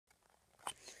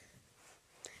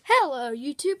Hello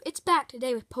YouTube, it's back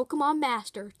today with Pokemon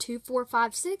Master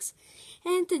 2456,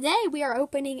 and today we are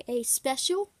opening a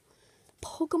special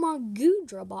Pokemon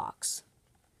Goodra box.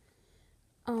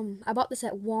 I bought this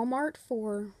at Walmart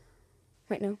for,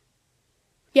 I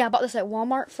bought this at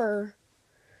Walmart for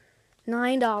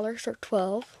 $9 or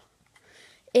 $12.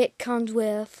 It comes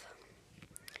with,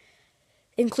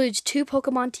 includes 2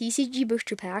 Pokemon TCG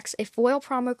booster packs, a foil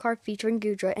promo card featuring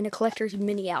Goodra, and a collector's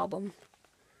mini album.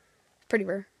 Pretty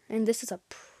rare. And this is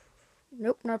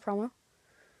nope, not a promo.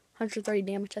 130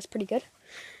 damage, that's pretty good.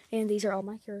 And these are all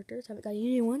my characters. I haven't got any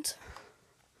new ones.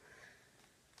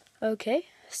 Okay,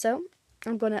 so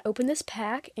I'm going to open this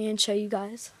pack and show you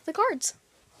guys the cards.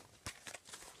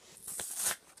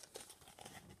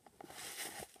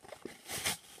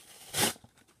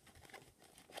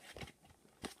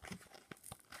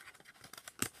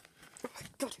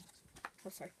 Oh,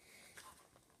 sorry.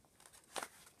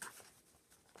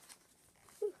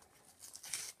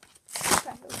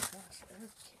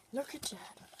 Look at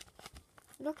that.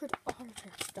 Look at all of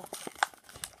that stuff.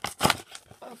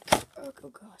 Oh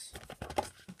gosh.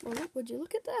 Well, would you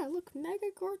look at that? Look,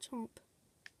 Mega Garchomp.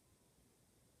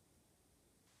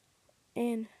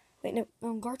 And,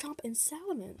 Garchomp and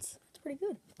Salamence. That's pretty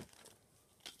good.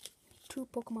 2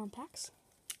 Pokemon packs.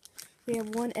 We have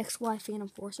 1 XY Phantom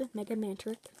Forces, Mega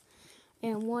Mantric,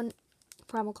 and 1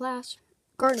 Primal Clash,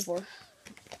 Gardevoir.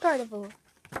 Let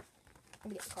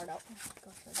me get the card out.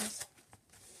 Gosh, like this.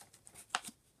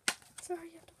 Sorry,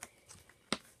 you have to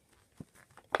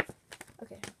wait.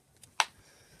 Okay.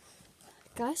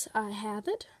 Guys, I have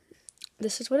it.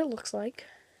 This is what it looks like.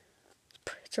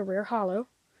 It's a rare holo.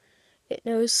 It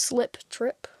knows Slip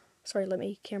Trip. Sorry, let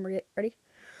me camera get ready.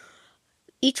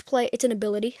 It's an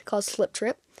ability called Slip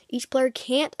Trip. Each player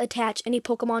can't attach any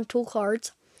Pokemon tool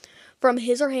cards from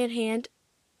his or her hand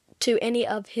to any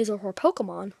of his or her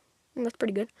Pokemon. That's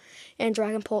pretty good. And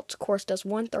Dragon Pulse, of course, does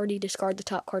 130. Discard the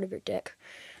top card of your deck.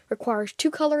 Requires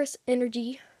 2 colorless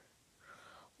energy,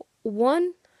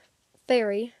 1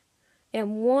 fairy,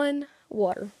 and 1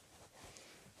 water.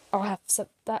 I'll have to set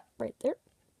that right there.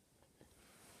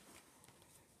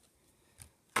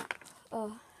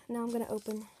 Now I'm going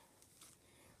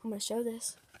to show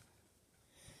this.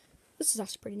 This is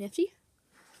actually pretty nifty.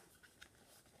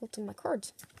 What's in my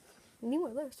cards? I need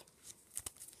one of those.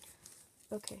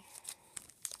 Okay.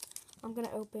 I'm going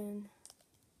to open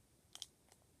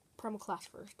Primal Clash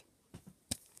first.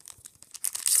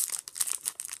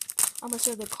 I'm going to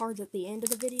show the cards at the end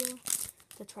of the video.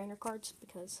 The trainer cards,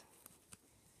 because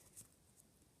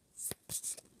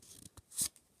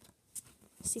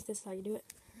see if this is how you do it.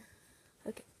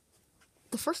 Okay.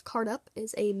 The first card up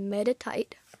is a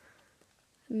Meditite,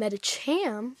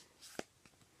 Medicham,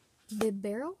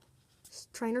 Bibarel,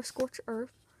 Trainer Scorch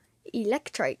Earth,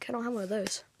 Electrike, I don't have one of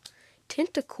those,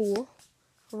 Tentacool,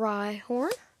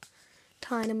 Rhyhorn,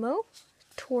 Dynamo,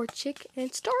 Torchic,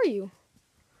 and Staryu.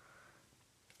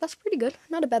 That's pretty good.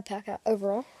 Not a bad pack out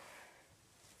overall.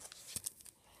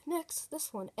 Next,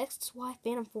 this one, XY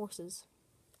Phantom Forces.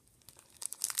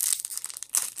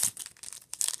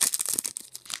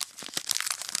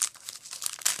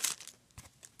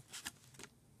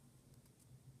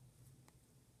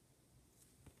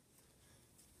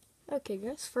 Okay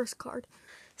guys, first card.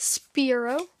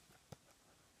 Spearow,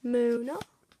 Munna,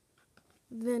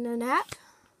 Venonat,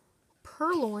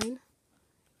 Purloin,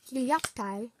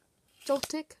 Helioptile,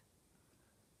 Joltik,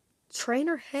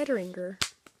 Trainer Headringer,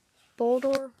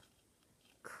 Boldor,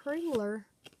 Kringler,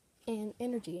 and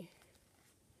Energy.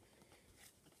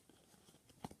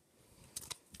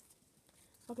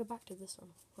 I'll go back to this one.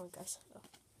 Hold on, guys.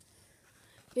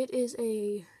 It is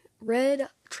a red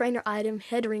trainer item,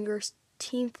 Headringer's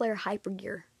Team Flare Hyper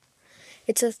Gear.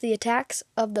 It says the attacks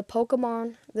of the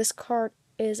Pokemon this card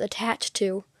is attached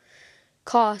to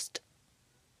cost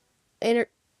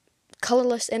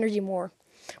colorless energy more.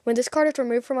 When this card is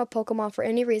removed from a Pokemon for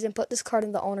any reason, put this card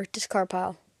in the owner's discard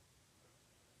pile.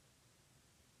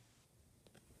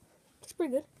 That's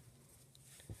pretty good.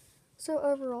 So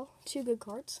overall, 2 good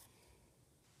cards.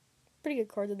 Pretty good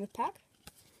cards in this pack.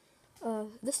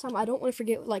 This time I don't want to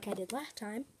forget like I did last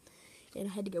time, and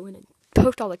I had to go in and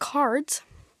post all the cards.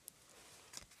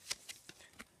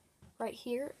 Right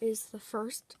here is the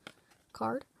first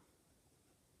card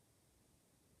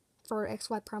for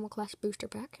XY Primal Clash Booster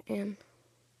Pack, and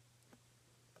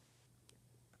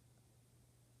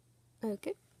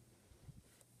okay.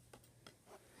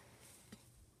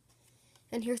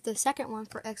 And here's the second one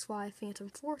for XY Phantom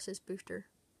Forces Booster.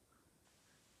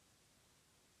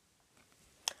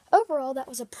 Overall, that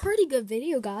was a pretty good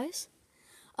video, guys.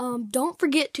 Don't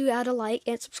forget to add a like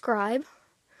and subscribe.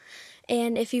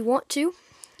 And if you want to,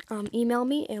 email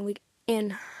me,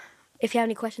 and if you have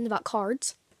any questions about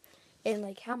cards and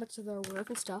like how much they're worth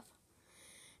and stuff.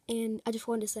 And I just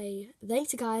wanted to say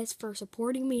thanks, guys, for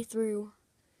supporting me through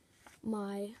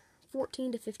my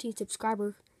 14 to 15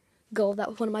 subscriber goal. That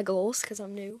was one of my goals because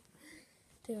I'm new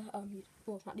to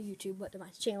well, not to YouTube, but to my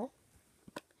channel.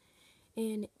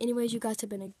 And anyways, you guys have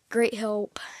been a great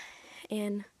help,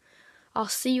 and I'll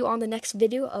see you on the next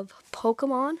video of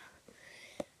Pokemon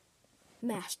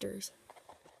Masters.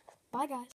 Bye, guys.